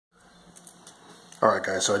Alright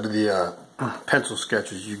guys, so I did the pencil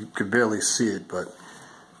sketches. You could barely see it, but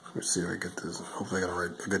let's see if I get this. Hopefully I got a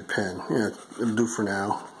good pen. Yeah, it'll do for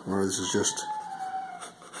now. Remember, this is just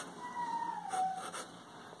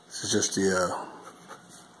the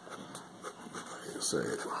say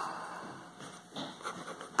it,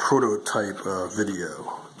 prototype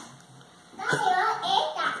video.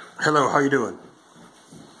 Hello, how you doing?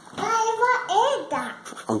 What is that?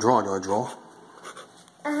 I'm drawing. Do I draw?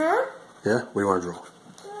 Yeah? What do you want to draw?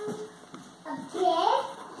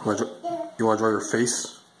 You want to draw your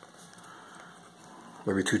face?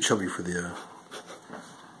 Might be too chubby for the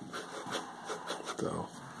so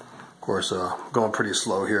of course going pretty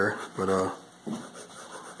slow here, but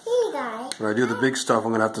when I do the big stuff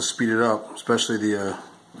I'm gonna have to speed it up, especially the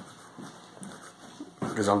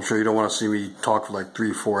because I'm sure you don't want to see me talk for like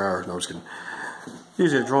 3-4 hours. No, I'm just kidding.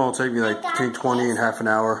 Usually a drawing will take me like between 20 and half an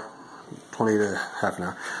hour. 20 to half an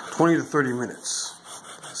hour. 20 to 30 minutes.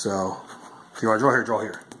 So, if you want to draw here, draw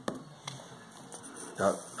here.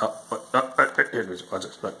 Here it is. Watch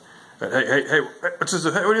this. Look. Hey, what's this? Hey,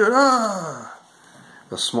 what are you doing? Ah!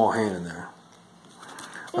 A small hand in there.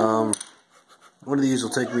 One of these will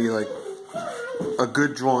take me like, a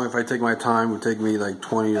good drawing, if I take my time, would take me like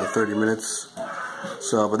 20 to 30 minutes.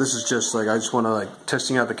 So, but this is just like, I just want to like,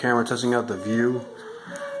 testing out the camera, testing out the view,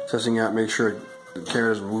 testing out, make sure the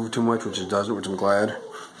camera doesn't move too much, which it doesn't, which I'm glad.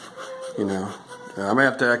 You know, I may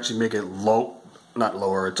have to actually make it low, not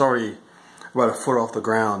lower. It's already about a foot off the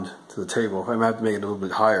ground to the table. I might have to make it a little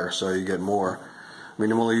bit higher so you get more. I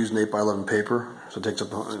mean, I'm only using 8x11 paper, so it takes up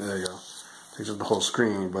the, there you go, takes up the whole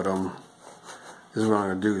screen. But this is what I'm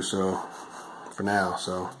gonna do. So for now,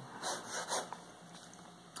 so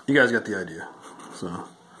you guys got the idea. So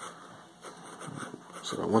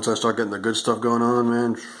once I start getting the good stuff going on,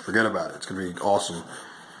 man, forget about it. It's gonna be awesome.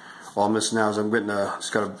 All I'm missing now is I'm getting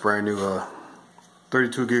just got a brand new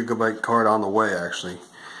 32 gigabyte card on the way, actually.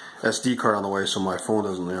 SD card on the way, so my phone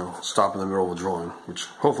doesn't, you know, stop in the middle of a drawing, which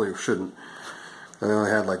hopefully it shouldn't. I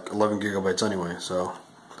only had like 11 gigabytes anyway, so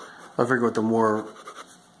I figure with more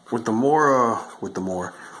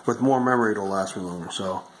memory it'll last me longer.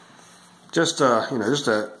 So just you know, just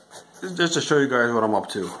to show you guys what I'm up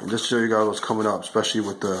to, and just to show you guys what's coming up, especially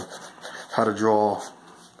with the how to draw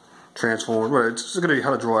Transformers. Well, it's going to be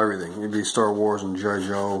how to draw everything. It'd be Star Wars and G.I.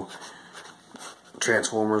 Joe,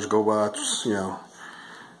 Transformers, GoBots, you know,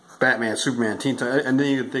 Batman, Superman, Teen Titans, and then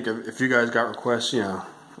you can think of, if you guys got requests, you know,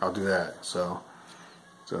 I'll do that. So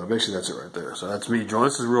basically that's it right there. So that's me drawing.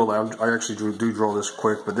 This is real. I actually do draw this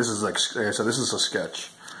quick, but this is like I said, this is a sketch.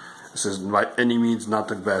 This is by any means not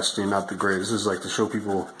the best and not the greatest. This is like to show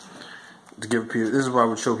people, to give people. This is what I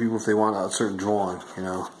would show people if they want a certain drawing. You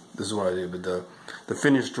know, this is what I do. But the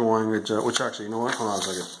finished drawing, which actually, you know what? Hold on a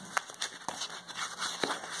second.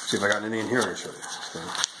 See if I got anything in here to show you. So,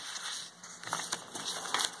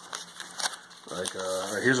 like,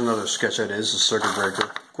 right, here's another sketch I did. This is Circuit Breaker.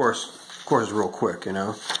 Of course, it's real quick. You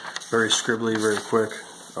know, very scribbly, very quick.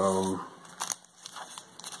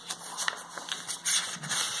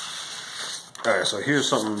 Alright, so here's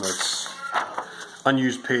something that's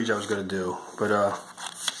unused page I was gonna do, but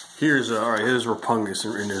here's alright. Here's Rapungus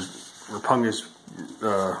in his Rapungus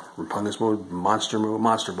mode, monster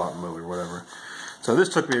bot mode, or whatever. So this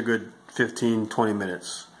took me a good 15-20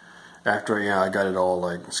 minutes after I got it all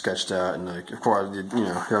like sketched out, and like, of course I did, you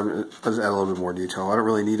know, let's add a little bit more detail. I don't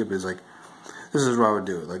really need it, but it's like, this is what I would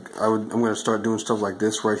do. Like I'm gonna start doing stuff like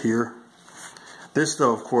this right here. This,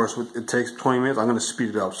 though, of course, it takes 20 minutes. I'm going to speed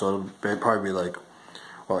it up, so it'll probably be like,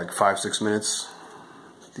 well, like 5-6 minutes.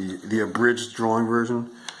 The abridged drawing version.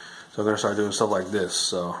 So I'm going to start doing stuff like this.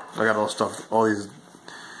 So I got all these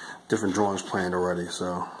different drawings planned already.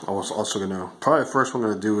 So I was also going to, probably the first one I'm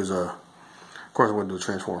going to do is of course I'm going to do a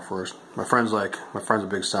Transformer first. My friend's a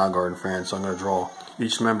big Soundgarden fan, so I'm going to draw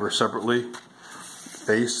each member separately,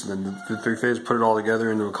 face, and then the 3 faces, put it all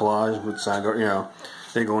together into a collage with Soundgarden, you know.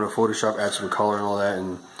 Then go into Photoshop, add some color and all that,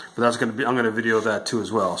 but that's gonna be, I'm gonna video that too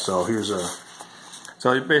as well. So here's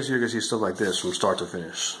so basically you can see stuff like this from start to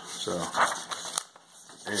finish. So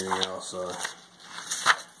anything else?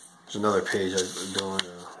 There's another page I'm doing,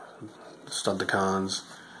 Stunticons,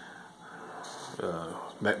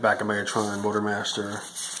 back of Megatron, Motormaster,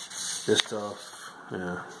 this stuff.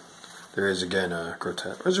 Yeah, there is again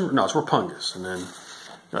Grotesque. No, it's Rapungus, and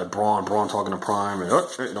then Brawn talking to Prime, and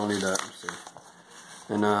don't need that. Let's see.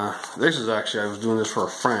 And this is actually, I was doing this for a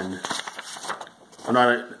friend.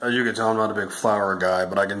 As you can tell, I'm not a big flower guy,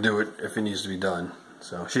 but I can do it if it needs to be done.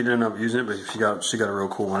 So she didn't end up using it, but she got a real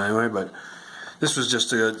cool one anyway. But this was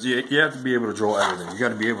just you have to be able to draw everything. You got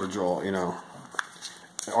to be able to draw, you know.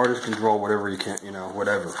 An artist can draw whatever you can, you know,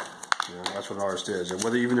 whatever. You know, that's what an artist is. And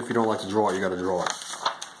whether even if you don't like to draw it, you got to draw it.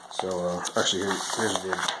 So actually, here's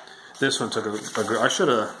the. This one took a good. I should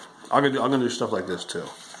have. I'm gonna do stuff like this too.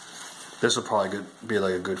 This will probably be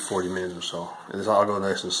like a good 40 minutes or so. And I'll go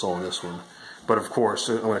nice and slow on this one. But of course,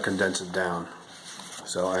 I'm gonna condense it down.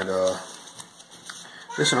 So and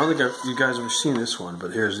listen, I don't think you guys have ever seen this one,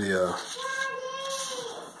 but here's the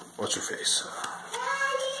what's her face?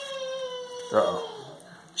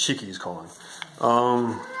 Chiki's calling.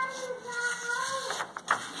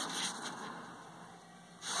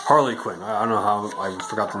 Harley Quinn. I don't know how I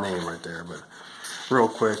forgot the name right there, but real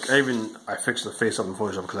quick, I fixed the face up in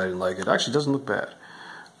Photoshop because I didn't like it. It actually doesn't look bad,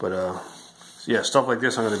 but yeah, stuff like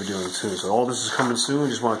this I'm going to be doing too. So all this is coming soon.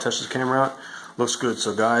 Just want to test this camera out. Looks good.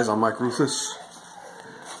 So guys, I'm Mike Ruthless.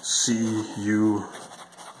 See you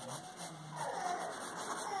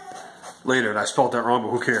later. And I spelled that wrong, but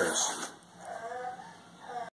who cares?